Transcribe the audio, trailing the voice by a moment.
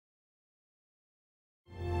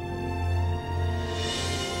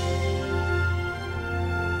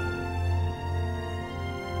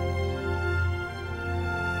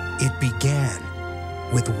It began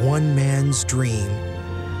with one man's dream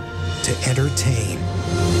to entertain.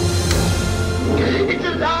 It's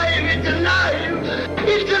alive! It's alive!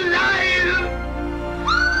 It's alive!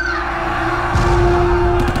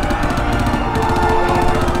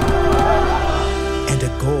 And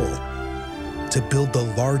a goal to build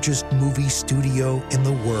the largest movie studio in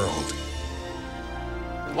the world.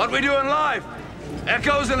 What we do in life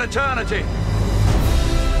echoes in eternity.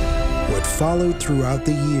 What followed throughout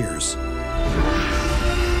the years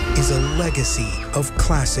is a legacy of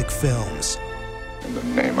classic films. In the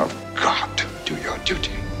name of God, do your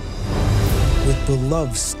duty. With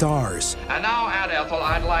beloved stars. And now, Aunt Ethel,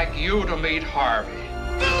 I'd like you to meet Harvey.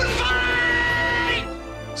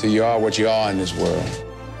 So you are what you are in this world.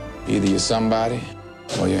 Either you're somebody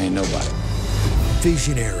or you ain't nobody.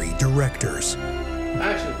 Visionary directors.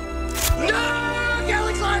 Action. No!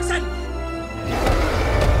 Kelly Clarkson!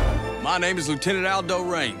 My name is Lieutenant Aldo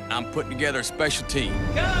Rain. I'm putting together a special team.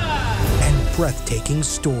 And breathtaking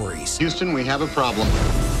stories. Houston, we have a problem.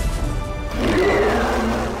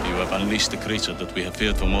 You have unleashed the creature that we have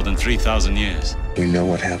feared for more than 3,000 years. We know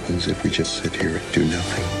what happens if we just sit here and do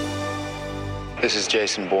nothing. This is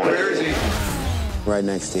Jason Bourne. Where is he? Right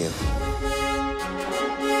next to you.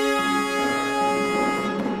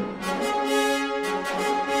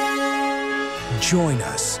 Join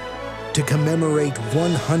us to commemorate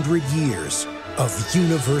 100 years of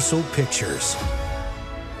Universal Pictures.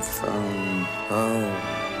 From home.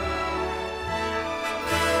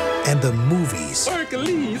 And the movies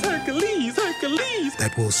Hercules, Hercules, Hercules!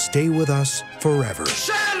 that will stay with us forever.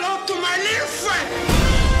 Say hello to my little friend!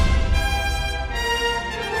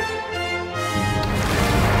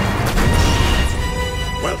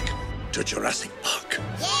 Welcome to Jurassic Park.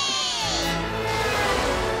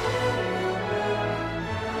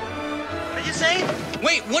 What did you say?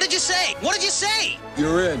 Wait, what did you say? What did you say?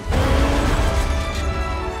 You're in.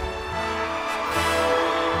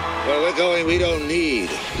 Where we're going, we don't need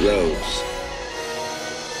roads.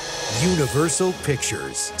 Universal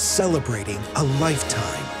Pictures, celebrating a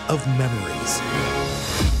lifetime of memories.